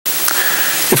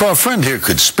If our friend here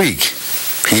could speak,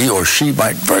 he or she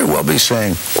might very well be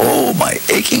saying, "Oh, my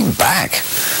aching back."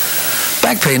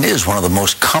 Back pain is one of the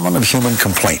most common of human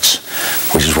complaints,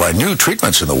 which is why new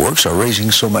treatments in the works are raising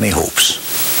so many hopes.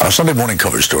 Our Sunday morning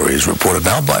cover story is reported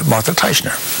now by Martha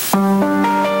Teichner.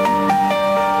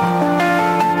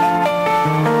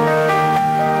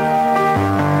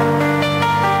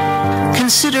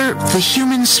 Consider the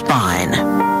human spine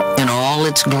in all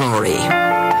its glory.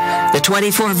 The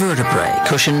 24 vertebrae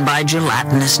cushioned by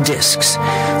gelatinous discs,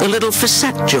 the little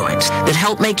facet joints that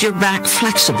help make your back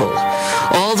flexible,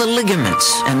 all the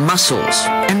ligaments and muscles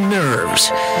and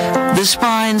nerves. The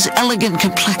spine's elegant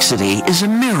complexity is a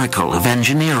miracle of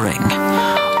engineering,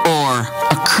 or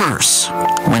a curse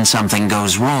when something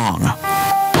goes wrong.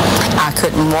 I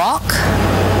couldn't walk,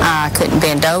 I couldn't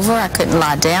bend over, I couldn't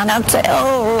lie down. I'd say,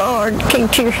 "Oh Lord,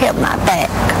 can't you help my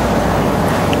back?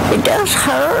 It does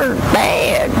hurt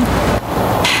bad."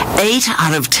 8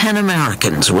 out of 10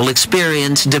 Americans will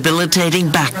experience debilitating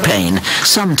back pain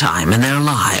sometime in their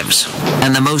lives.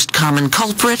 And the most common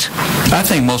culprit? I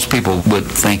think most people would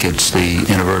think it's the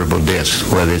intervertebral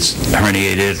disc, whether it's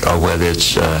herniated or whether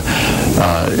it's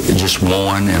just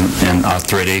worn and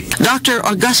arthritic. Dr.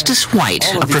 Augustus White,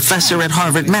 a professor at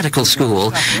Harvard Medical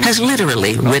School, has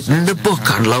literally written the book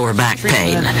on lower back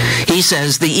pain. He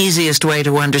says the easiest way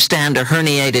to understand a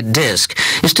herniated disc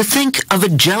is to think of a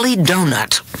jelly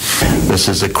donut. This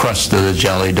is the crust of the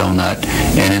jelly donut,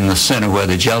 and in the center where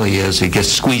the jelly is, it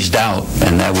gets squeezed out,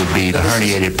 and that would be the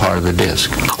herniated part of the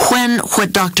disc. When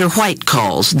what Dr. White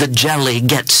calls the jelly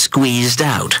gets squeezed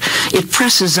out, it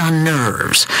presses on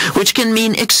nerves, which can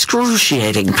mean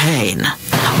excruciating pain.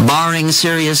 Barring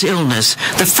serious illness,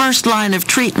 the first line of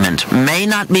treatment may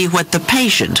not be what the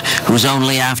patient, who's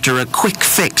only after a quick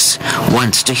fix,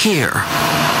 wants to hear.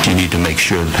 You need to make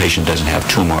sure the patient doesn't have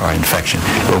tumor or infection.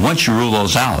 But once you rule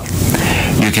those out,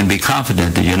 you can be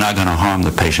confident that you're not going to harm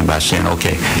the patient by saying,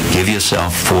 "Okay, give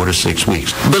yourself 4 to 6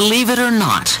 weeks." Believe it or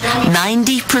not,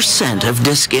 90% of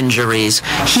disc injuries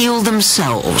heal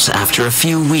themselves after a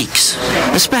few weeks,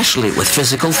 especially with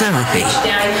physical therapy.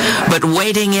 But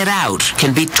waiting it out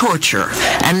can be torture,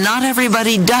 and not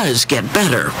everybody does get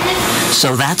better.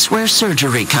 So that's where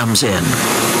surgery comes in.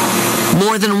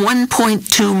 More than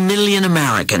 1.2 million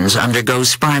Americans undergo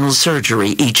spinal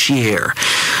surgery each year.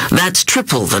 That's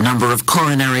triple the number of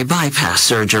coronary bypass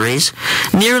surgeries,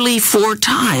 nearly 4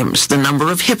 times the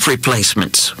number of hip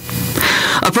replacements.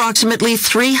 Approximately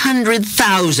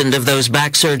 300,000 of those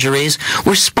back surgeries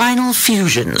were spinal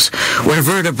fusions, where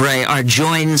vertebrae are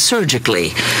joined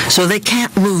surgically so they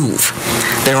can't move.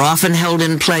 They're often held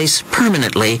in place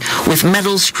permanently with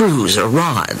metal screws or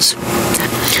rods.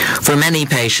 For many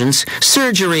patients,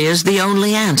 surgery is the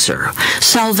only answer,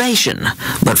 salvation,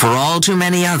 but for all too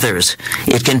many others,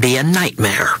 it can be a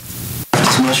nightmare.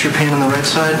 Unless you're pain on the right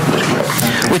side.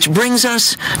 Which brings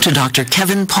us to Dr.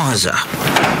 Kevin Pauza.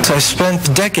 So I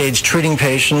spent decades treating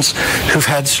patients who've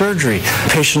had surgery.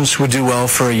 Patients would do well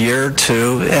for a year or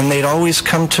 2, and they'd always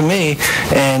come to me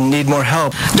and need more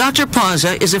help. Dr.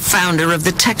 Pauza is a founder of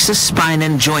the Texas Spine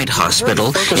and Joint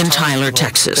Hospital in Tyler,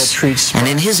 Texas. And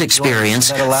in his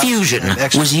experience, fusion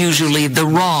was usually the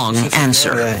wrong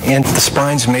answer. And the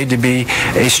spine's made to be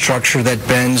a structure that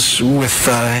bends with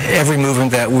every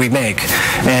movement that we make.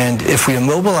 And if we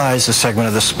immobilize a segment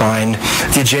of the spine,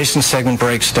 the adjacent segment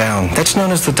breaks down. That's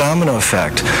known as the domino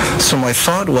effect. So my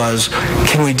thought was,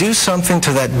 can we do something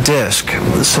to that disc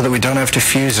so that we don't have to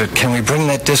fuse it? Can we bring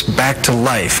that disc back to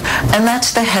life? And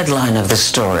that's the headline of the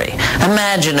story.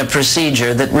 Imagine a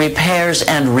procedure that repairs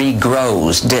and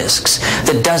regrows discs,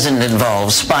 that doesn't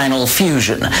involve spinal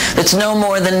fusion, that's no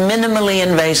more than minimally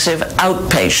invasive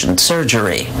outpatient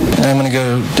surgery. I'm going to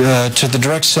go to the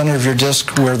direct center of your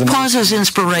disc where the... Pauza's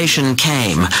inspiration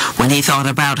came when he thought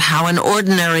about how an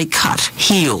ordinary cut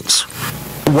heals.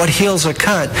 What heals a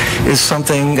cut is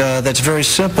something that's very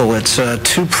simple. It's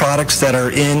 2 products that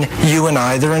are in you and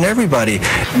I. They're in everybody.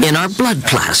 In our blood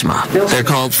plasma. They're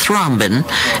called thrombin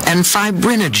and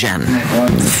fibrinogen.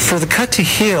 For the cut to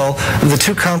heal, the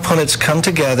 2 components come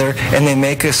together and they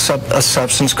make a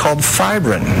substance called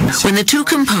fibrin. When the 2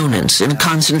 components in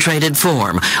concentrated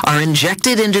form are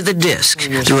injected into the disc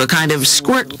through a kind of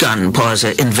squirt gun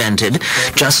Pauza invented,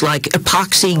 just like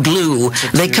epoxy glue,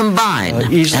 they combine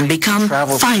and become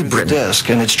fibrin. Disc,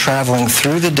 and it's traveling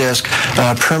through the disc,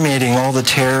 permeating all the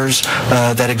tears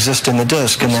that exist in the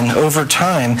disc, and then over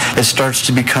time it starts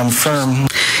to become firm.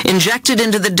 Injected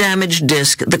into the damaged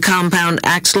disc, the compound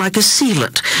acts like a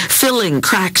sealant, filling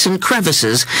cracks and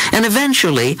crevices and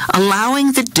eventually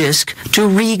allowing the disc to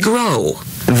regrow.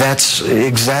 that's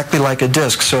exactly like a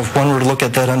disc. So if one were to look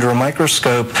at that under a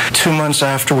microscope, 2 months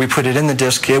after we put it in the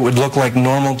disc, it would look like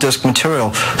normal disc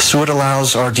material. So it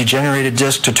allows our degenerated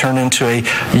disc to turn into a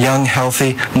young,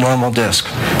 healthy, normal disc.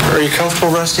 Are you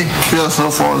comfortable, Rusty? Yeah, so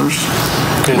far there's...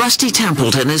 Rusty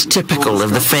Templeton is typical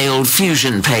of the failed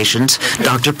fusion patients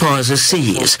Dr. Pauza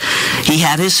sees. He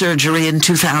had his surgery in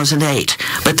 2008,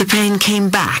 but the pain came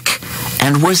back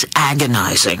and was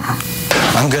agonizing.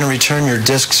 I'm going to return your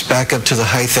discs back up to the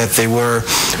height that they were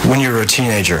when you were a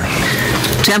teenager.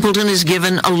 Templeton is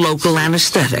given a local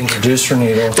anesthetic. Introducer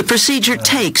needle. The procedure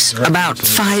takes about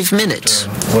 5 minutes.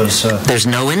 There's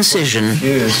no incision,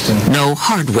 no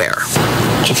hardware.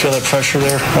 Did you feel that pressure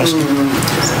there, Rusty?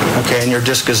 Okay, and your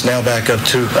disc is now back up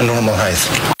to a normal height.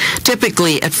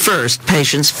 Typically, at first,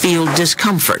 patients feel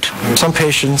discomfort. Some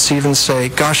patients even say,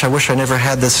 gosh, I wish I never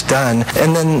had this done.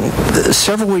 And then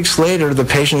several weeks later, the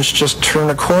patients just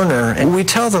turn a corner. And we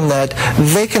tell them that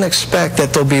they can expect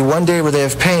that there'll be one day where they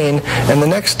have pain, and the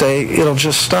next day, it'll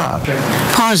just stop.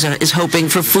 Pauza is hoping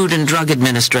for Food and Drug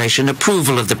Administration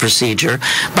approval of the procedure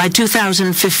by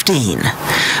 2015.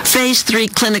 Phase 3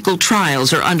 clinical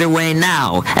trials are underway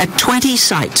now at 20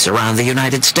 sites around the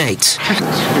United States.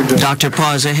 Dr.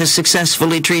 Pauza has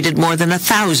successfully treated more than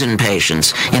 1,000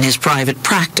 patients in his private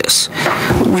practice.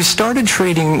 We started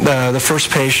treating the first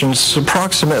patients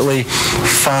approximately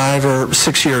 5 or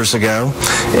 6 years ago,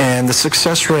 and the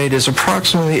success rate is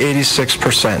approximately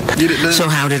 86%. So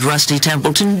how did Rusty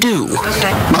Templeton do?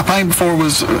 My pain before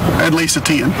was at least a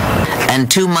 10.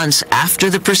 And 2 months after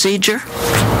the procedure?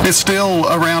 It's still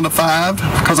around a 5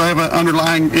 because I have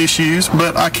underlying issues,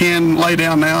 but I can lay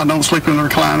down now. I don't sleep in the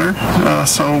recliner,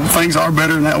 so things are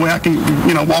better in that way. I can,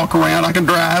 walk around. I can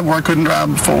drive where I couldn't drive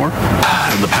before.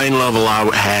 The pain level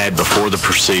I had before the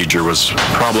procedure was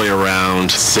probably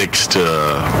around 6 to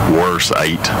worse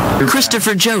 8.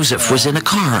 Christopher Joseph was in a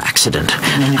car accident.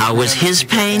 How was his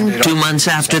pain 2 months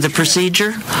after the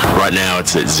procedure? Right now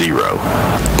it's at 0.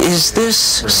 Is this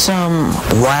some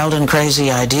wild and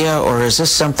crazy idea, or is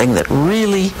this something that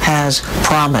really has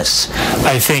promise?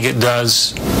 I think it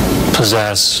does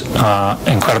possess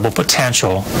incredible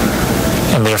potential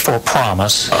and therefore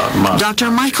promise.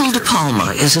 Dr. Michael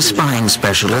DePalma is a spine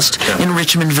specialist in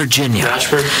Richmond, Virginia.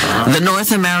 The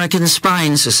North American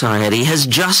Spine Society has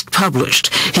just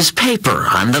published his paper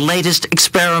on the latest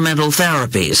experimental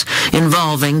therapies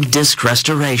involving disc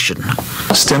restoration.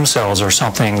 Stem cells are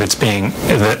something that's being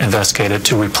investigated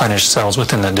to replenish cells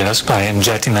within the disc by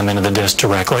injecting them into the disc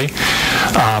directly.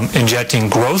 Injecting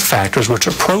growth factors, which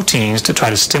are proteins to try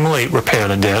to stimulate repair of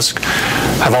the disc,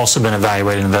 have also been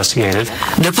evaluated and investigated.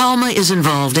 De Palma is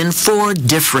involved in 4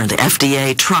 different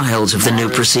FDA trials of the new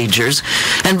procedures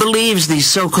and believes these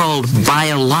so-called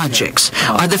biologics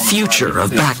are the future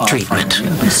of back treatment.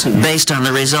 Based on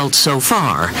the results so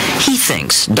far, he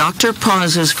thinks Dr.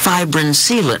 Pauza's fibrin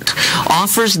sealant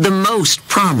offers the most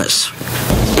promise.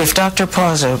 If Dr.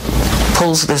 Pauza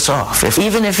pulls this off,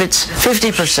 even if it's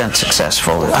 50%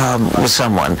 successful with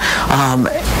someone,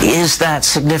 is that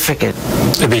significant?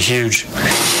 It'd be huge.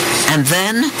 And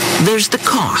then there's the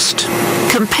cost.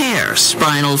 Compare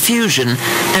spinal fusion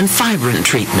and fibrin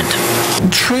treatment.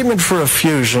 Treatment for a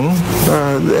fusion,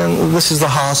 and this is the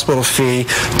hospital fee,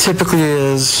 typically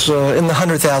is in the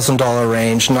 $100,000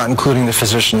 range, not including the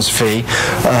physician's fee.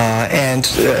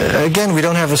 Again, we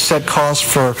don't have a set cost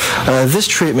for this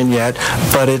treatment yet,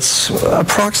 but it's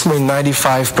approximately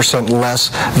 95% less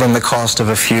than the cost of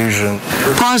a fusion.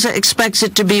 Pauza expects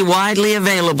it to be widely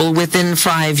available within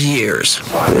 5 years.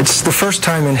 It's the first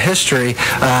time in history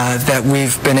that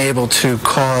we've been able to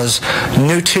cause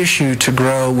new tissue to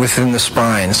grow within the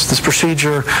spines. This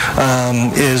procedure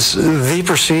is the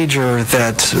procedure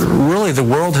that really the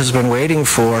world has been waiting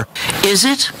for. Is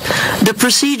it? The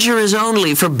procedure is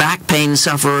only for back pain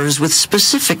sufferers with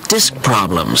specific disc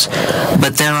problems,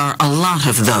 but there are a lot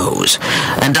of those,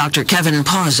 and Dr. Kevin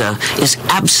Pauza is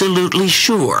absolutely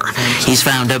sure he's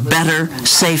found a better,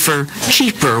 safer,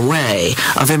 cheaper way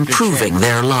of improving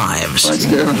their lives.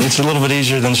 It's a little bit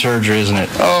easier than surgery, isn't it?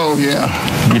 Oh,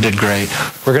 yeah. You did great.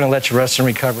 We're going to let you rest and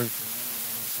recover.